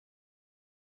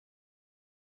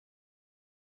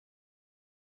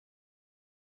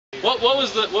What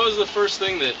was the first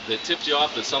thing that tipped you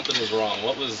off that something was wrong?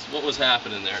 What was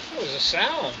happening there? It was a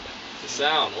sound. The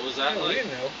sound. What was that like? You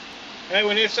know. Hey,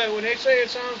 when they say it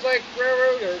sounds like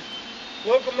railroad or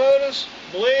locomotives,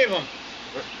 believe them.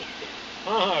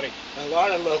 Huh, Howdy? A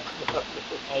lot of locomotives.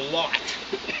 A lot.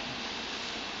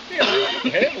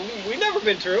 Yeah, we never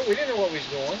been through it. We didn't know what we was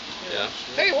doing. Yeah.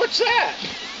 Hey, what's that?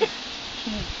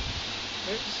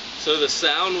 So the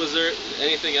sound, was there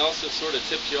anything else that sort of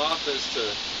tipped you off as to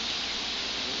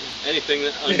anything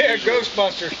that unusual? Yeah,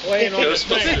 Ghostbusters playing on the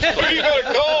thing. Who are you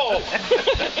gonna call?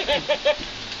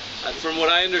 From what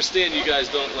I understand, you guys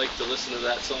don't like to listen to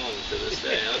that song to this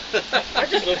day, huh? I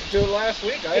just listened to it last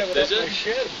week. I have it up in my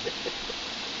shed.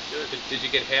 Did you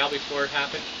get hail before it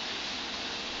happened?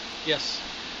 Yes.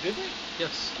 Did we?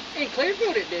 Yes. In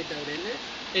Clearfield it did though, didn't it?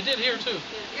 It did here too.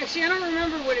 Yeah, see, I don't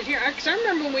remember what it here, because I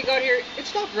remember when we got here, it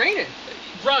stopped raining.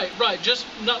 Right. Just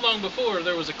not long before,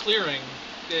 there was a clearing.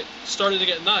 It started to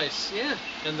get nice. Yeah.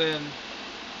 And then...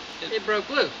 It broke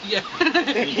loose. Yeah.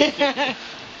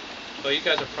 Well, you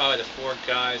guys are probably the four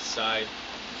guys, I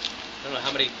don't know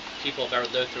how many people have ever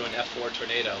lived through an F4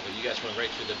 tornado, but you guys went right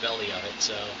through the belly of it,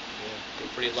 so you're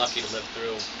pretty lucky to live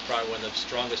through probably one of the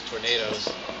strongest tornadoes,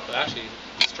 well, actually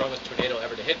the strongest tornado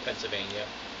ever to hit Pennsylvania.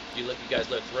 You guys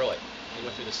lived through it. You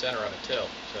went through the center of it too,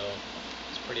 so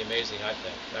it's pretty amazing, I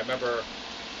think. I remember,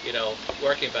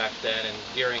 working back then and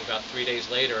hearing about 3 days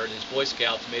later these Boy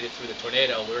Scouts made it through the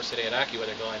tornado. We were sitting at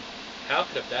AccuWeather going, how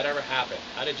could have that ever happened?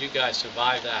 How did you guys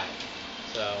survive that?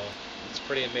 So it's a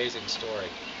pretty amazing story.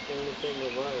 The only thing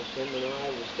that was, him and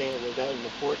I was standing out in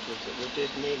the porch with it. We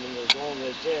didn't even as long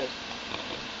as this.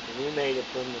 And we made it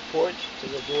from the porch to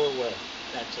the doorway.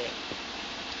 That's it.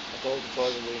 I told the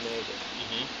father we made it.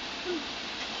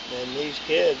 And these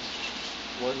kids,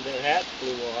 when their hats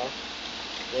flew off,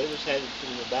 they was headed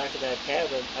from the back of that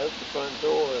cabin out the front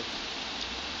door.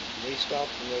 And we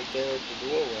stopped them right there at the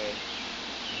doorway.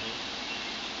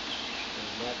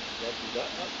 And that was up.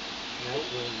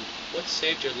 What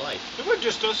saved your life? It wasn't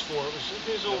just us four. It was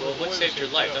his older boy. What saved your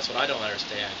life? That's what I don't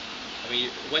understand. I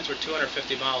mean, winds were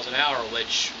 250 miles an hour,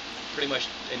 which pretty much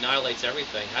annihilates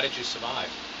everything. How did you survive?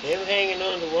 Him hanging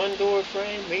on the one door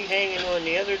frame, me hanging on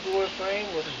the other door frame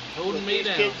with me these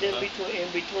down. kids in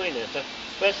between us,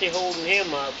 especially holding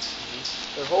him up.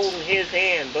 Or holding his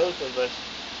hand, both of us,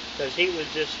 because he was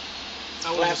just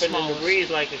flapping in the breeze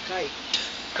like a kite.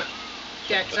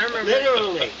 Yeah, because I remember...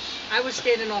 Literally. I was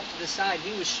standing off to the side.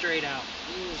 He was straight out.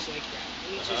 He was like that.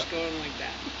 He was just going like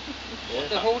that.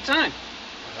 The whole time.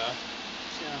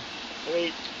 So. I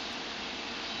mean,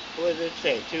 what did it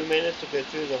say? 2 minutes to go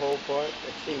through the whole part?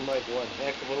 It seemed like one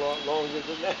heck of a lot longer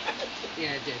than that.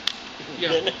 Yeah, it did. Yeah.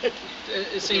 Didn't it?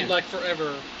 It seemed like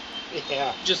forever.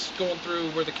 Yeah. Just going through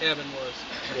where the cabin was.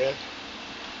 Yeah.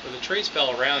 Well, the trees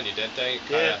fell around you, didn't they?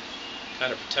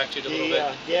 Kind of protected you a little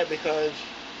bit? Yeah, because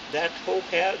that whole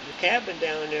the cabin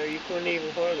down there, you couldn't even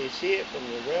hardly see it from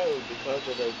the road because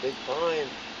of those big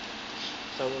pines.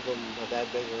 Some of them are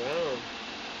that big around.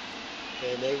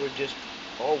 And they were just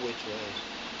all which ways.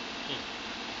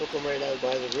 Took them right out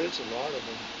by the roots, a lot of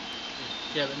them.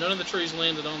 Yeah, but none of the trees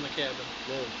landed on the cabin.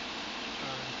 No.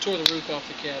 Tore the roof off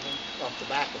the cabin. Off the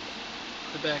back of it.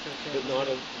 The back of the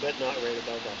cabin. But not right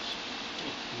above us.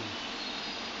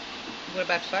 What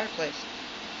about the fireplace?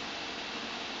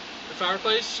 The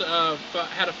fireplace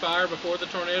had a fire before the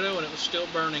tornado, and it was still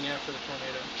burning after the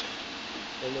tornado.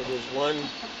 And there was one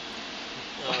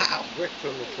brick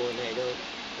from the tornado,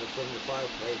 and from the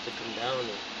fireplace that come down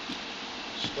and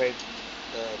scraped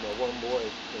my one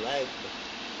boy's leg.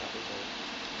 That was all.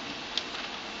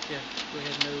 Yeah, we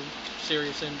had no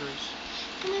serious injuries.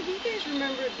 And do you guys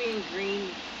remember it being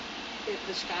green,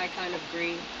 the sky kind of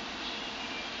green,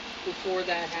 before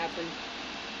that happened?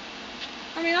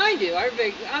 I mean, I do.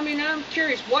 I'm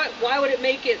curious, why would it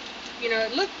make it,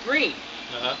 it looked green.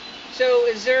 So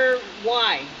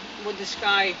why would the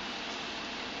sky...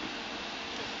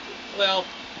 Well,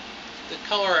 the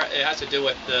color, it has to do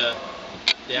with the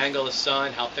angle of the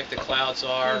sun, how thick the clouds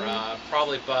are.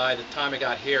 Probably by the time it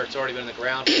got here, it's already been in the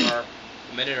ground for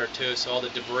a minute or two, so all the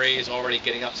debris is already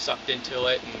getting sucked into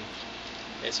it, and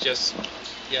it's just,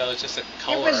 it's just a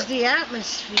color. It was the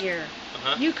atmosphere.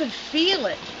 You could feel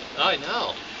it. I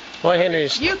know. Well, Henry,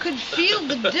 you could feel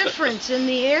the difference in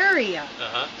the area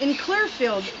in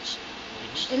Clearfield,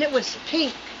 and it was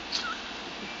pink.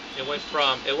 It went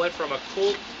from a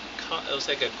cool, it was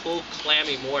like a cool,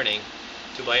 clammy morning,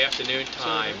 to by afternoon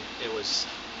time it was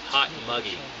hot and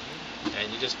muggy,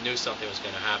 and you just knew something was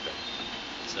going to happen.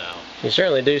 So you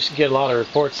certainly do get a lot of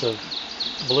reports of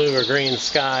blue or green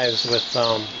skies with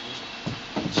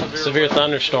severe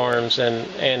thunderstorms,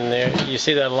 and you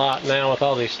see that a lot now with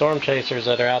all these storm chasers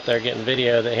that are out there getting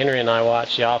video that Henry and I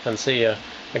watch. You often see a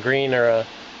green or a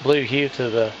blue hue to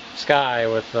the sky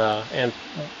with, and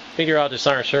meteorologists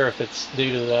aren't sure if it's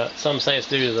due to some say it's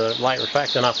due to the light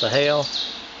reflecting off the hail.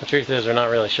 The truth is they're not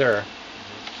really sure.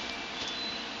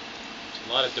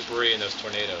 A lot of debris in those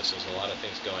tornadoes. There's a lot of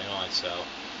things going on. So,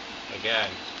 again,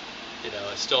 it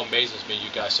still amazes me you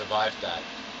guys survived that.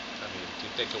 I mean, you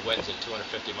think the wind's at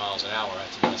 250 miles an hour.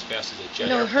 That's about as fast as a jet.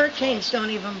 No, hurricanes don't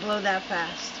even blow that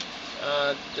fast.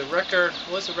 The record,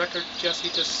 what was the record, Jesse?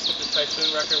 The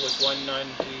typhoon record was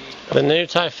 190. The new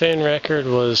typhoon record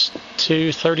was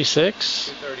 236.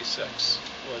 236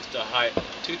 was the high.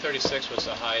 236 was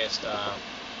the highest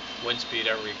wind speed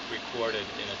ever recorded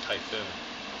in a typhoon.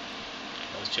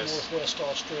 It was just Northwest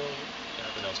Australia.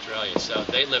 up in Australia. So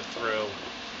they lived through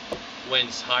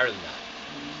winds higher than that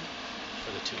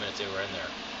for the 2 minutes they were in there.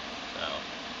 So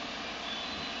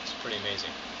it's pretty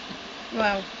amazing.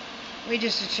 Well, we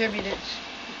just attribute it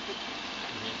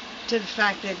to the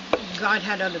fact that God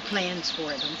had other plans for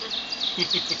them.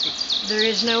 There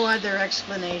is no other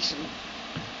explanation.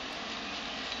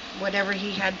 Whatever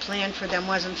he had planned for them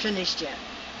wasn't finished yet.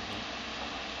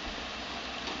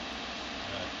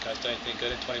 Guys, done anything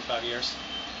good in 25 years?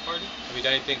 Pardon? Have you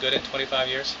done anything good in 25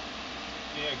 years?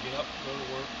 Yeah, get up, go to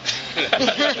work.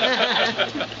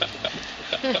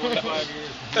 25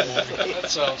 years. That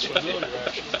sounds familiar,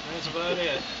 actually. That's about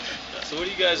it. So what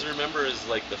do you guys remember is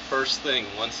like the first thing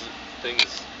once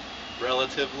things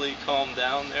relatively calmed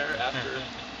down there after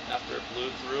it blew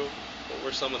through? What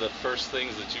were some of the first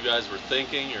things that you guys were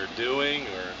thinking or doing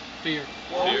or? Fear.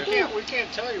 Well, Fear? we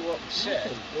can't tell you what we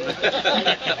said.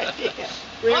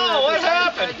 Oh, what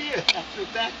happened? That's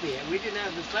exactly it. We didn't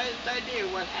have the slightest idea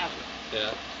what happened.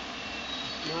 Yeah.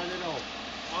 Not at all.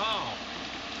 Wow.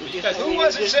 We just- Who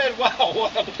was it said, wow,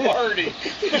 what a party?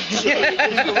 You just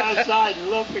go outside and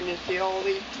look and you see all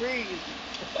these trees.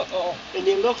 Oh. And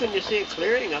you're looking to see a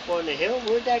clearing up on the hill.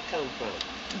 Where'd that come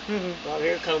from? Well,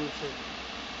 here comes,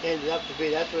 ended up to be,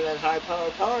 that's where that high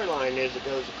power line is that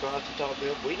goes across the top of the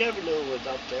hill. We never knew it was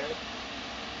up there.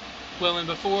 Well, and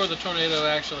before the tornado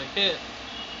actually hit,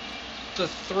 the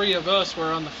three of us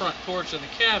were on the front porch of the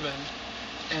cabin,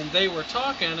 and they were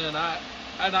talking, and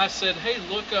I said, hey,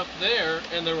 look up there,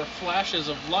 and there were flashes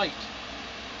of light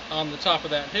on the top of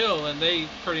that hill, and they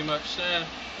pretty much said,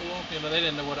 well, they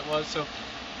didn't know what it was. So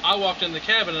I walked in the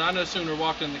cabin, and I no sooner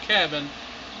walked in the cabin,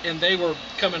 and they were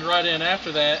coming right in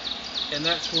after that, and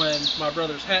that's when my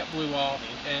brother's hat blew off,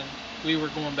 and we were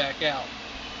going back out.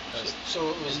 So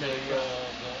it was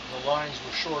the lines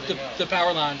were shorting out. The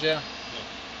power lines, yeah.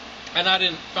 And I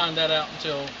didn't find that out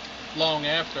until long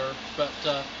after, but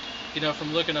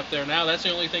from looking up there now, that's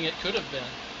the only thing it could have been,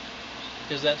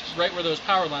 because that's right where those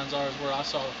power lines are is where I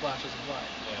saw the flashes of light.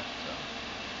 Yeah.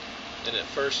 So. And at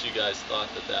first you guys thought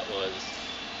that was,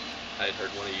 I had heard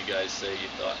one of you guys say you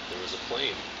thought there was a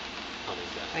plane coming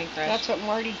down. Plane crash. That's what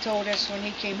Marty told us when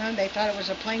he came home. They thought it was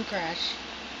a plane crash.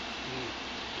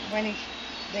 When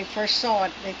they first saw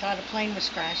it, they thought a plane was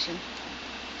crashing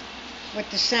with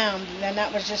the sound, and then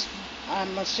that was just,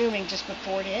 I'm assuming, just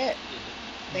before it hit.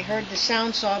 They heard the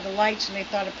sound, saw the lights, and they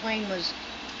thought a plane was,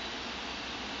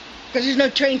 because there's no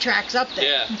train tracks up there.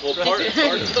 Yeah, well, part of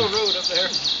the road up there.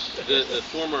 The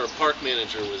former park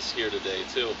manager was here today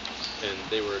too, and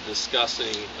they were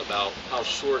discussing about how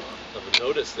short of a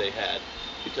notice they had,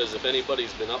 because if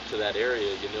anybody's been up to that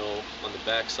area, on the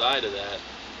back side of that,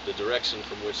 the direction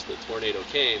from which the tornado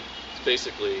came is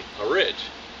basically a ridge.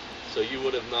 So you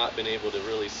would have not been able to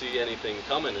really see anything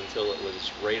coming until it was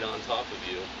right on top of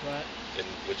you, Right. and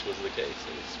which was the case.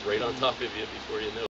 It was right on top of you before you knew it.